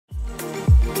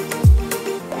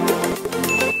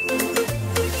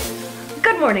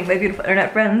morning, my beautiful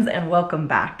internet friends, and welcome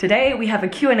back. Today we have a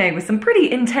Q&A with some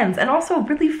pretty intense and also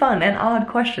really fun and odd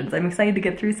questions. I'm excited to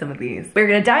get through some of these. We're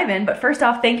gonna dive in, but first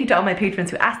off, thank you to all my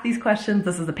patrons who asked these questions.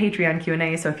 This is a Patreon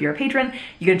Q&A, so if you're a patron,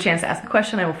 you get a chance to ask a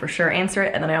question. I will for sure answer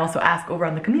it, and then I also ask over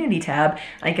on the community tab, and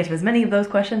I get to as many of those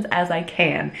questions as I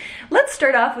can. Let's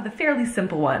start off with a fairly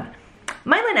simple one.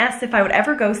 Mylin asked if I would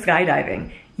ever go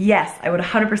skydiving. Yes, I would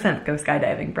 100% go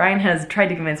skydiving. Brian has tried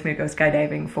to convince me to go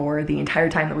skydiving for the entire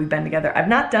time that we've been together. I've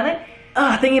not done it.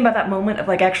 Thinking about that moment of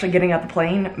like actually getting out the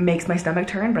plane makes my stomach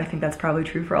turn, but I think that's probably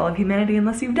true for all of humanity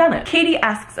unless you've done it. Katie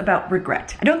asks about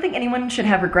regret. I don't think anyone should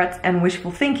have regrets and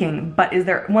wishful thinking, but is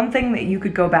there one thing that you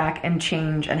could go back and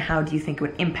change, and how do you think it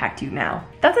would impact you now?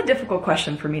 That's a difficult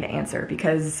question for me to answer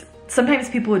because sometimes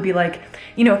people would be like,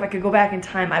 you know, if I could go back in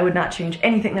time, I would not change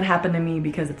anything that happened to me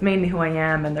because it's made me who I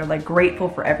am, and they're like grateful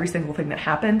for every single thing that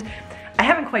happened. I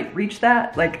haven't quite reached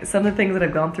that. Like, some of the things that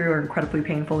I've gone through are incredibly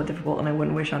painful and difficult, and I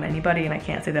wouldn't wish on anybody, and I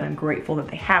can't say that I'm grateful that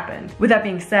they happened. With that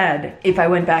being said, if I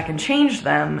went back and changed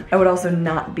them, I would also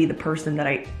not be the person that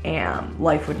I am.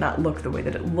 Life would not look the way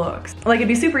that it looks. Like, it'd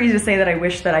be super easy to say that I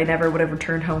wish that I never would have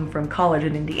returned home from college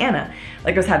in Indiana.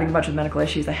 Like, I was having a bunch of medical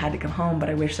issues, I had to come home, but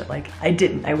I wish that, like, I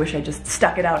didn't. I wish I just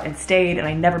stuck it out and stayed, and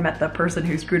I never met the person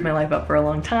who screwed my life up for a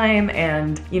long time,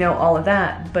 and, you know, all of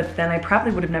that. But then I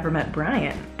probably would have never met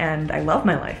Brian, and I love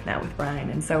my life now with Brian,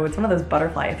 and so it's one of those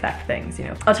butterfly effect things, you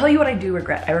know. I'll tell you what I do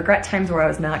regret. I regret times where I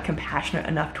was not compassionate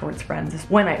enough towards friends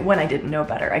when I didn't know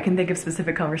better. I can think of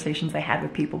specific conversations I had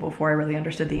with people before I really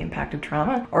understood the impact of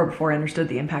trauma, or before I understood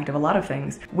the impact of a lot of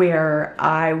things, where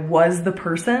I was the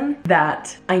person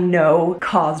that I know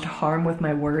caused harm with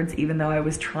my words, even though I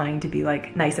was trying to be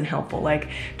like nice and helpful, like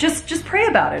just pray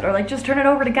about it, or like just turn it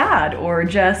over to God, or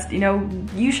just, you know,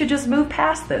 you should just move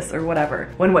past this, or whatever,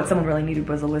 when what someone really needed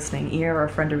was a listening ear or a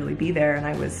friend to really be there, and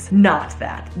I was not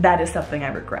that. That is something I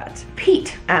regret.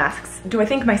 Pete asks, do I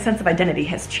think my sense of identity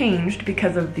has changed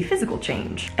because of the physical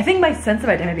change? I think my sense of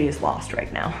identity is lost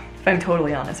right now, if I'm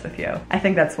totally honest with you. I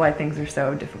think that's why things are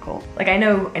so difficult. Like, I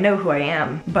know who I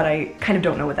am, but I kind of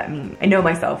don't know what that means. I know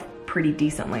myself pretty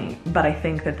decently, but I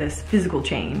think that this physical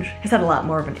change has had a lot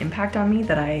more of an impact on me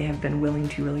that I have been willing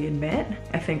to really admit.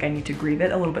 I think I need to grieve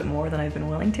it a little bit more than I've been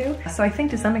willing to. So I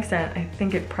think to some extent, I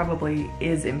think it probably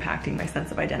is impacting my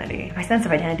sense of identity. My sense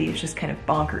of identity is just kind of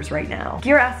bonkers right now.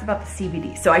 Gear asks about the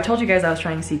CBD. So I told you guys I was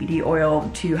trying CBD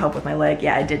oil to help with my leg.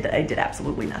 Yeah, I did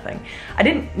absolutely nothing. I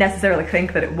didn't necessarily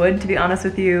think that it would, to be honest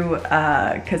with you,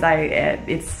 because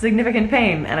it's significant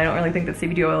pain, and I don't really think that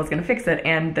CBD oil is gonna fix it,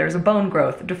 and there's a bone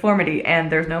growth, deformity,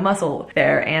 and there's no muscle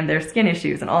there, and there's skin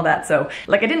issues and all that. So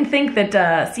like, I didn't think that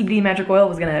CBD magic oil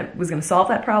was gonna solve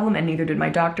that problem, and neither did my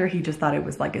doctor. He just thought it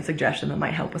was like a suggestion that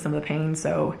might help with some of the pain.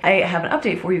 So I have an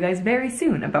update for you guys very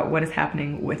soon about what is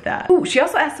happening with that. Ooh, she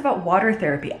also asked about water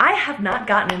therapy. I have not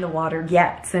gotten in the water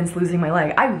yet since losing my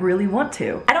leg. I really want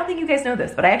to. I don't think you guys know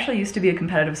this, but I actually used to be a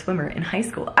competitive swimmer in high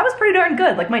school. I was pretty darn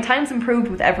good. Like, my times improved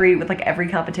with every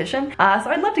competition. So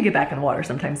I'd love to get back in the water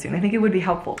sometime soon. I think it would be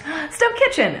helpful. Stove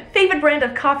Kitchen. Favorite brand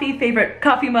of coffee, favorite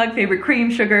coffee mug, favorite cream,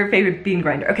 sugar, favorite bean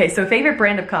grinder. Okay, so favorite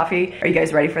brand of coffee. Are you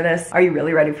guys ready for this? Are you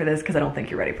really ready for this? Because I don't think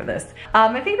you're ready for this.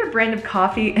 My favorite brand of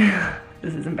coffee,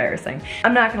 this is embarrassing.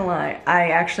 I'm not gonna lie,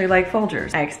 I actually like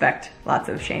Folgers. I expect lots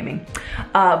of shaming.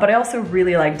 But I also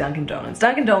really like Dunkin' Donuts.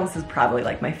 Dunkin' Donuts is probably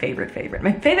like my favorite.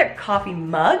 My favorite coffee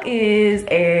mug is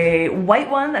a white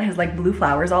one that has like blue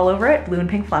flowers all over it, blue and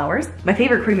pink flowers. My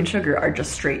favorite cream and sugar are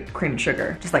just straight cream and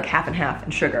sugar, just like half and half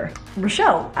and sugar.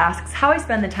 Rochelle asks how I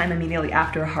spend the time immediately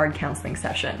after a hard counseling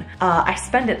session. I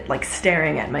spend it like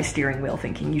staring at my steering wheel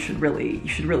thinking you should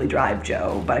really drive,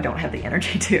 Joe, but I don't have the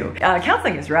energy to.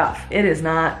 Counseling is rough. It is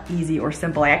not easy or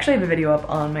simple. I actually have a video up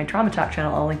on my Trauma Talk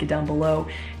channel, I'll link it down below,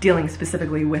 dealing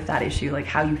specifically with that issue, like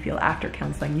how you feel after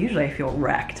counseling. Usually I feel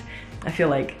wrecked. I feel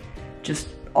like just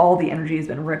all the energy has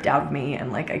been ripped out of me, and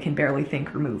like I can barely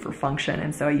think or move or function,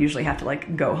 and so I usually have to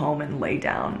like go home and lay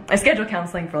down. I schedule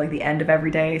counseling for like the end of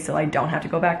every day so I don't have to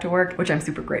go back to work, which I'm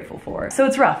super grateful for. So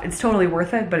it's rough. It's totally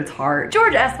worth it, but it's hard.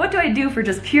 George asks, what do I do for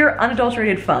just pure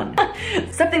unadulterated fun?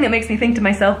 Something that makes me think to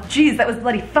myself, geez, that was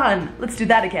bloody fun. Let's do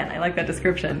that again. I like that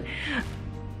description.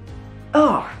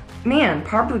 Oh, man,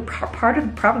 part of the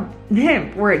problem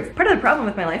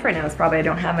with my life right now is probably I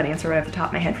don't have an answer right off the top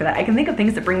of my head for that. I can think of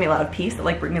things that bring me a lot of peace, that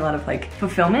like bring me a lot of like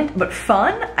fulfillment, but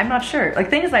fun, I'm not sure. Like,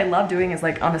 things I love doing is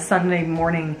like on a Sunday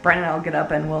morning, Brian and I will get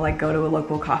up and we'll like go to a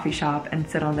local coffee shop and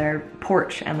sit on their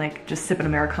porch and like just sip an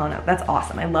Americano. That's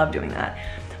awesome. I love doing that.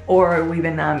 or we've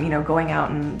been, you know, going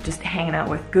out and just hanging out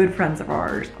with good friends of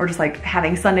ours, or just like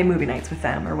having Sunday movie nights with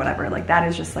them or whatever. Like that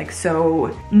is just like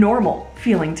so normal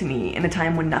feeling to me in a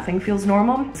time when nothing feels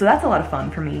normal. So that's a lot of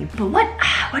fun for me. But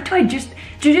what do I just,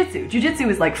 jujitsu. Jujitsu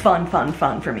is like fun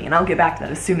for me, and I'll get back to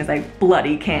that as soon as I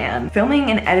bloody can. Filming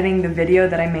and editing the video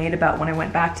that I made about when I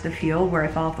went back to the field where I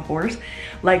fell off the horse,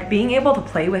 like being able to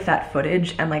play with that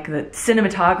footage and like the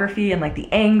cinematography and like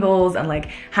the angles and like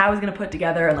how I was gonna put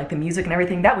together and like the music and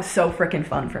everything, that was so freaking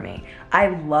fun for me. I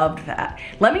loved that.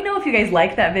 Let me know if you guys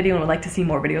like that video and would like to see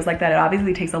more videos like that. It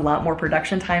obviously takes a lot more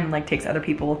production time and like takes other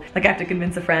people, like I have to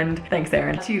convince a friend, thanks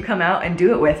Erin, to come out and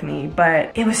do it with me,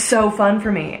 but it was so fun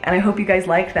for me, and I hope you guys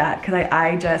like that, because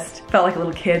I just felt like a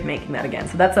little kid making that again.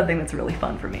 So that's something that's really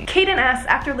fun for me. Kaden asks,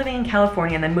 after living in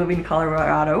California and then moving to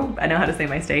Colorado, I know how to say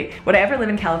my state, would I ever live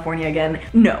in California again?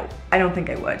 No, I don't think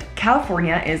I would.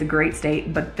 California is a great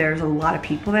state, but there's a lot of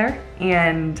people there,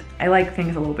 and I like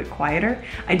things a little bit quieter.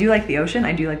 I do like the ocean,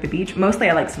 I do like the beach. Mostly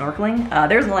I like snorkeling.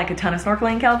 There's like a ton of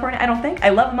snorkeling in California, I don't think. I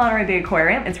love the Monterey Bay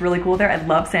Aquarium, it's really cool there. I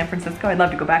love San Francisco, I'd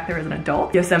love to go back there as an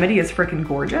adult. Yosemite is freaking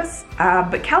gorgeous,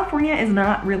 but California is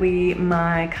not really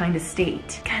my kind of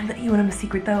state. Can I let you in on a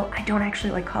secret though? I don't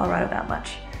actually like Colorado that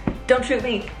much. Don't shoot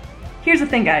me. Here's the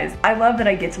thing, guys. I love that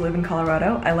I get to live in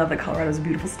Colorado. I love that Colorado is a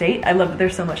beautiful state. I love that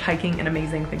there's so much hiking and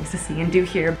amazing things to see and do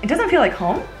here. It doesn't feel like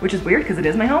home, which is weird because it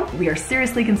is my home. We are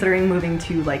seriously considering moving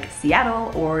to like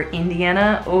Seattle or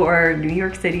Indiana or New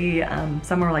York City,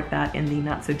 somewhere like that in the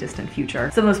not so distant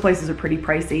future. Some of those places are pretty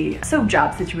pricey, so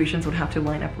job situations would have to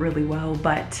line up really well,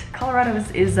 but Colorado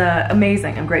is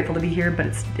amazing. I'm grateful to be here, but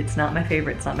it's not my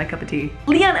favorite. It's not my cup of tea.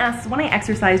 Leon asks, when I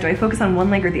exercise, do I focus on one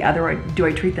leg or the other, or do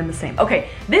I treat them the same? Okay,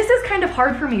 this is kind of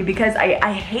hard for me because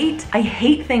I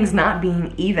hate things not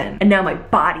being even, and now my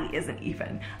body isn't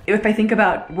even. If I think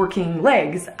about working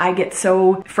legs, I get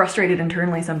so frustrated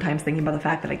internally sometimes thinking about the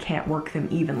fact that I can't work them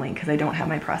evenly because I don't have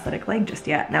my prosthetic leg just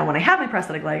yet. Now when I have my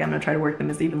prosthetic leg, I'm gonna try to work them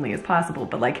as evenly as possible,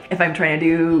 but like if I'm trying to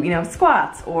do, you know,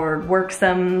 squats or work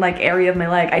some like area of my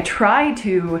leg, I try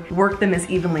to work them as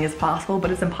evenly as possible, but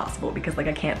it's impossible because like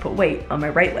I can't put weight on my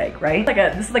right leg, right?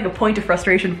 This is like a point of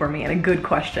frustration for me, and a good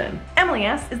question. Emily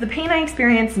asks, is the pain I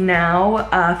experience now,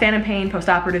 phantom pain,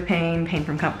 post-operative pain, pain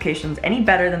from complications, any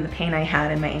better than the pain I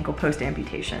had in my ankle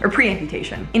post-amputation or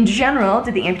pre-amputation? In general,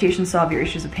 did the amputation solve your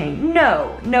issues of pain?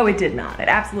 No, it did not. It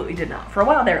absolutely did not. For a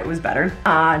while there, it was better.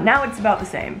 Now it's about the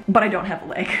same, but I don't have a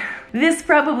leg. This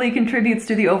probably contributes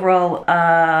to the overall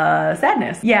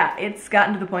sadness. Yeah, it's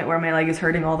gotten to the point where my leg is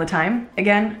hurting all the time.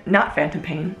 Again, not phantom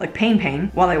pain, like pain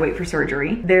while I wait for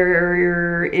surgery.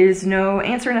 There is no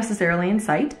answer necessarily in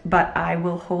sight, but I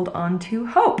will hold on to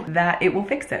hope that it will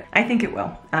fix it. I think it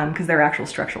will, because there are actual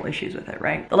structural issues with it,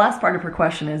 right? The last part of her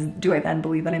question is, do I then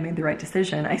believe that I made the right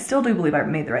decision? I still do believe I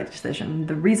made the right decision.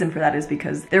 The reason for that is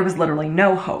because there was literally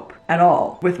no hope at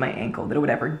all with my ankle that it would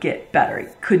ever get better.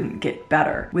 It couldn't get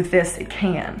better. With this, it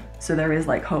can. So there is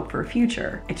like hope for a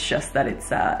future. It's just that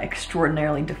it's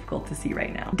extraordinarily difficult to see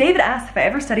right now. David asks if I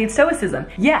ever studied Stoicism.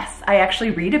 Yes, I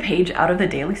actually read a page out of the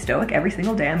Daily Stoic every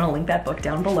single day. I'm gonna link that book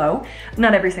down below.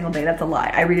 Not every single day, that's a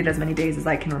lie. I read it as many days as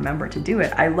I can remember to do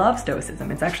it. I love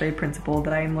Stoicism. It's actually a principle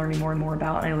that I am learning more and more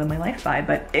about and I live my life by.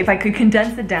 But if I could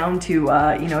condense it down to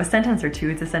you know, a sentence or two,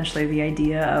 it's essentially the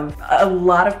idea of a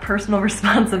lot of personal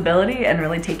responsibility and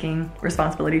really taking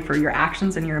responsibility for your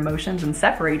actions and your emotions and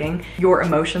separating your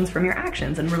emotions from your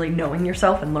actions and really knowing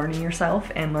yourself and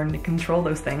learning to control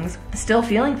those things. Still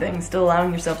feeling things, still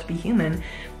allowing yourself to be human,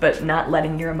 but not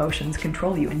letting your emotions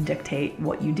control you and dictate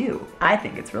what you do. I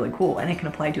think it's really cool, and it can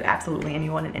apply to absolutely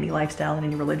anyone in any lifestyle, in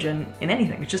any religion, in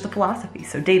anything. It's just a philosophy.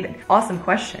 So David, awesome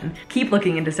question. Keep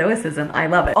looking into Stoicism. I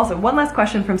love it. Also, one last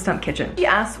question from Stump Kitchen. He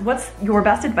asks, what's your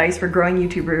best advice for growing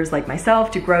YouTubers like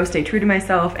myself to grow, stay true to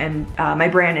myself and my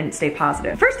brand, and stay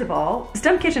positive? First of all,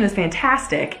 Stump Kitchen is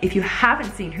fantastic. If you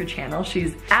haven't seen her channel,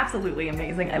 she's absolutely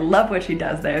amazing. I love what she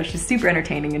does there. She's super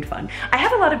entertaining and fun. I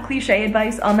have a lot of cliche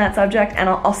advice on that subject, and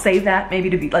I'll save that maybe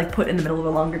to be like put in the middle of a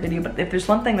longer video, but if there's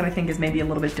one thing that I think is maybe a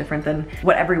little bit different than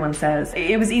what everyone says,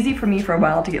 it was easy for me for a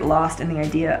while to get lost in the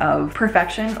idea of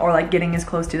perfection or like getting as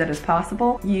close to that as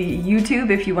possible.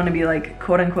 YouTube, if you want to be like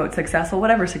quote unquote successful,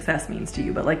 whatever success means to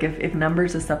you, but like if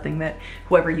numbers is something that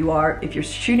whoever you are, if you're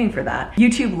shooting for that,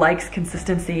 YouTube likes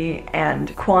consistency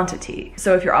and quantity.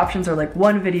 So if your options are like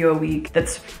one video a week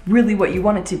that's really what you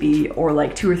want it to be, or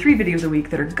like 2 or 3 videos a week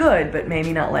that are good, but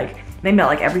maybe not like maybe not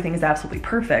like everything is absolutely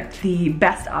perfect, the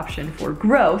best option for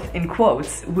growth, in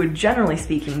quotes, would generally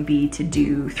speaking be to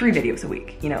do 3 videos a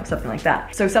week, you know, something like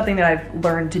that. So something that I've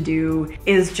learned to do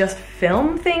is just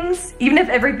film things, even if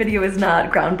every video is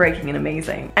not groundbreaking and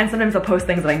amazing. And sometimes I'll post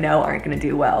things that I know aren't gonna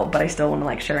do well, but I still wanna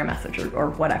like share a message or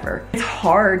whatever. It's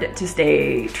hard to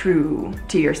stay true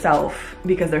to yourself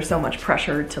because there's so much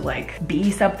pressure to like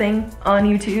be something on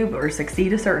YouTube or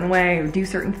succeed a certain way or do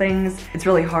certain things. It's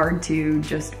really hard to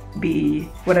just be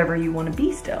whatever you want to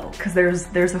be still, because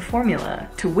there's a formula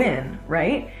to win,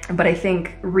 right? But I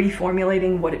think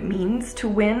reformulating what it means to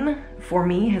win for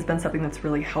me has been something that's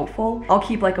really helpful. I'll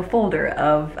keep like a folder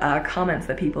of comments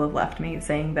that people have left me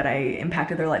saying that I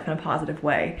impacted their life in a positive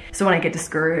way. So when I get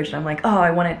discouraged, I'm like, oh,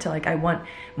 I want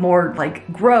more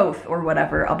like growth or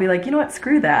whatever, I'll be like, you know what,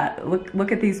 screw that.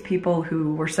 Look at these people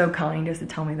who were so kind as to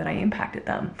tell me that I impacted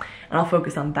them. And I'll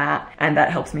focus on that, and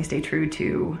that helps me stay true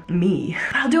to me.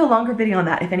 But I'll do a longer video on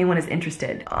that if anyone is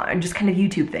interested in just kind of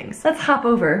YouTube things. Let's hop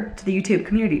over to the YouTube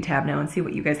community tab now and see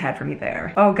what you guys had for me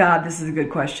there. Oh God, this is a good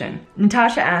question.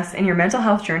 Natasha asks, in your mental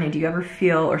health journey, do you ever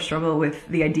feel or struggle with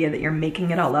the idea that you're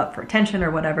making it all up for attention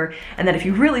or whatever, and that if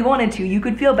you really wanted to, you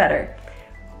could feel better?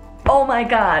 Oh my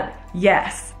God,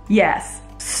 yes, yes.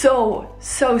 So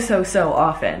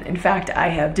often. In fact, I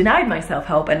have denied myself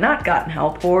help and not gotten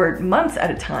help for months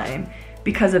at a time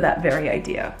because of that very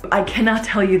idea. I cannot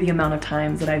tell you the amount of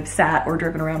times that I've sat or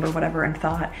driven around or whatever and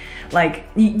thought, like,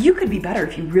 you could be better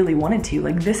if you really wanted to.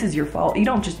 Like, this is your fault. You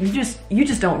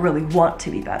just don't really want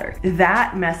to be better.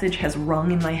 That message has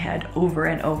rung in my head over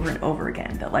and over and over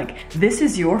again, that like, this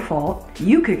is your fault.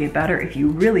 You could get better if you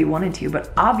really wanted to,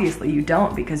 but obviously you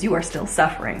don't because you are still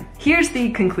suffering. Here's the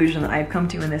conclusion that I've come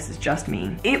to, and this is just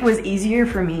me. It was easier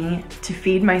for me to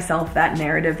feed myself that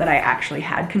narrative that I actually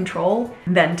had control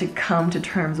than to come to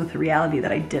terms with the reality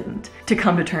that I didn't. To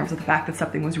come to terms with the fact that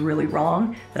something was really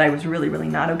wrong, that I was really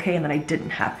not okay, and that I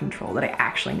didn't have control, that I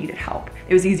actually needed help.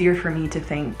 It was easier for me to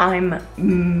think I'm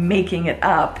making it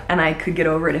up and I could get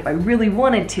over it if I really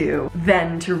wanted to,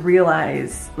 than to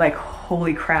realize like,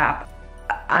 holy crap,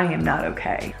 I am not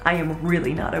okay. I am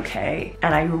really not okay,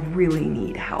 and I really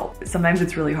need help. Sometimes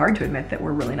it's really hard to admit that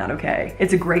we're really not okay.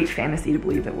 It's a great fantasy to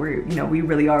believe that we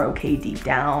really are okay deep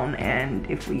down, and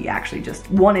if we actually just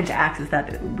wanted to access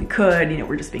that we could,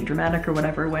 we're just being dramatic or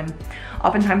whatever, when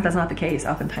oftentimes that's not the case.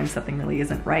 Oftentimes something really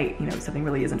isn't right, something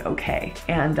really isn't okay,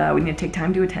 and we need to take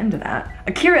time to attend to that.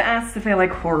 Akira asks if I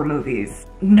like horror movies.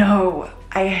 No,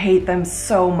 I hate them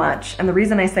so much. And the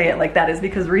reason I say it like that is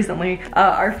because recently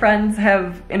our friends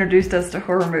have introduced us to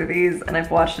horror movies, and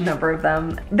I've watched a number of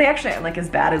them. They actually aren't like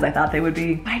as bad as I thought they would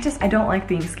be. I don't like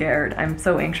being scared. I'm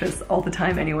so anxious all the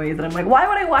time anyways, and I'm like, why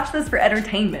would I watch this for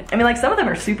entertainment? I mean, like, some of them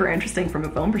are super interesting from a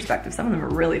film perspective. Some of them are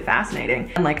really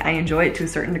fascinating, and like, I enjoy it to a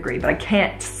certain degree, but I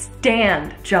can't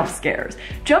stand jump scares.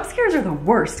 Jump scares are the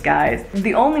worst, guys.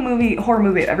 The only horror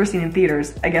movie I've ever seen in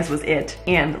theaters, I guess, was It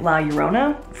and La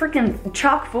Llorona. Freaking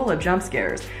chock full of jump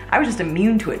scares. I was just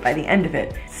immune to it by the end of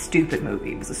it. Stupid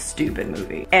movie. It was a stupid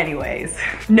movie. Anyways,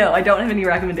 no, I don't have any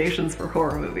recommendations for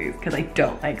horror movies because I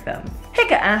don't like them.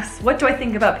 Hika asks, what do I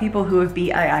think about people who have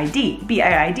BIID?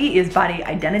 BIID is body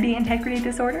identity integrity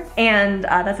disorder, and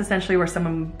that's essentially where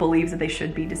someone believes that they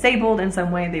should be disabled in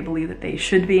some way. They believe that they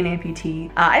should be an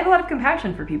amputee. I have a lot of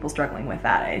compassion for people struggling with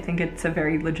that. I think it's a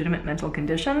very legitimate mental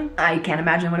condition. I can't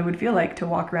imagine what it would feel like to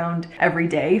walk around every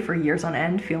day for years on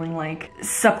end feeling like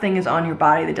something is on your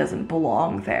body that doesn't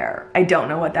belong there. I don't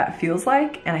know what that feels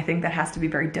like, and I think that has to be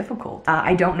very difficult.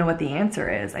 I don't know what the answer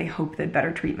is. I hope that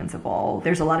better treatments evolve.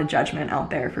 There's a lot of judgment out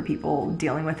there for people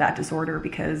dealing with that disorder,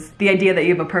 because the idea that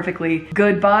you have a perfectly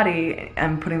good body,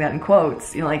 I'm putting that in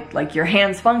quotes, like your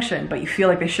hands function, but you feel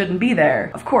like they shouldn't be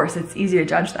there. Of course, it's easy to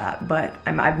judge that, but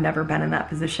I've never been in that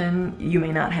position. You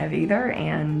may not have either,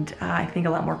 and I think a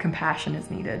lot more compassion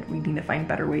is needed. We need to find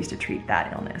better ways to treat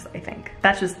that illness, I think.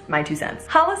 That's just my 2 cents.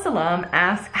 Hala Salam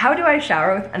asks, how do I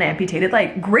shower with an amputated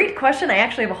leg? Great question. I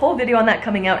actually have a whole video on that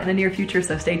coming out in the near future,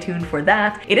 so stay tuned for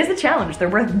that. It is a challenge. There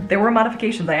were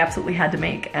modifications I absolutely had to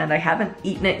make, and I haven't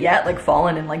eaten it yet, like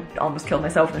fallen and like almost killed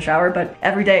myself in the shower, but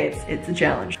every day it's a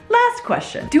challenge. Last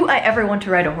question. Do I ever want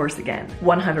to ride a horse again?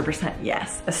 100%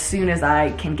 yes. As soon as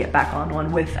I can get back on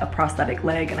one with a prosthetic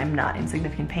leg and I'm not in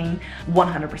significant pain,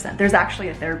 100%. There's actually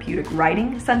a therapeutic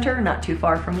riding center not too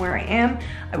far from where I am.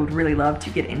 I would really love to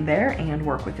get in there and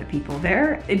work with the people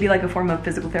there. It'd be like a form of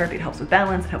physical therapy. It helps with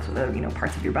balance, it helps with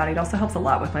parts of your body. It also helps a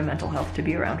lot with my mental health to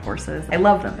be around horses. I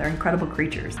love them. They're incredible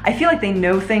creatures. I feel like they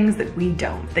know things that we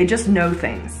don't. They just know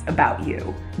things about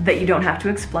you that you don't have to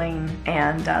explain,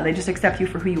 and they just accept you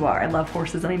for who you are. I love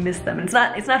horses and I miss them. And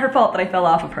it's not her fault that I fell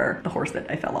off of her, the horse that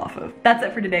I fell off of. That's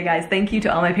it for today, guys. Thank you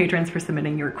to all my patrons for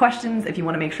submitting your questions. If you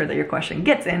want to make sure that your question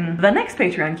gets in the next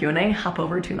Patreon Q&A, hop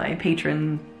over to my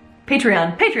Patreon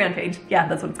page. Yeah,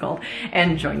 that's what it's called.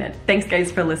 And join it. Thanks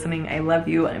guys for listening. I love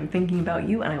you. I'm thinking about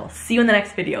you and I will see you in the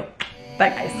next video. Bye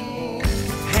guys.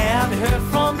 Have you heard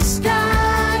from the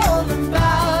sky all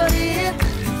about it?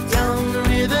 Down the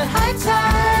river, high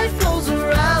tide flows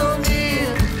around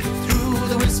it. Through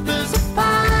the whispers of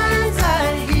pines,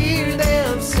 I hear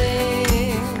them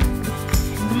sing.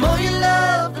 The more you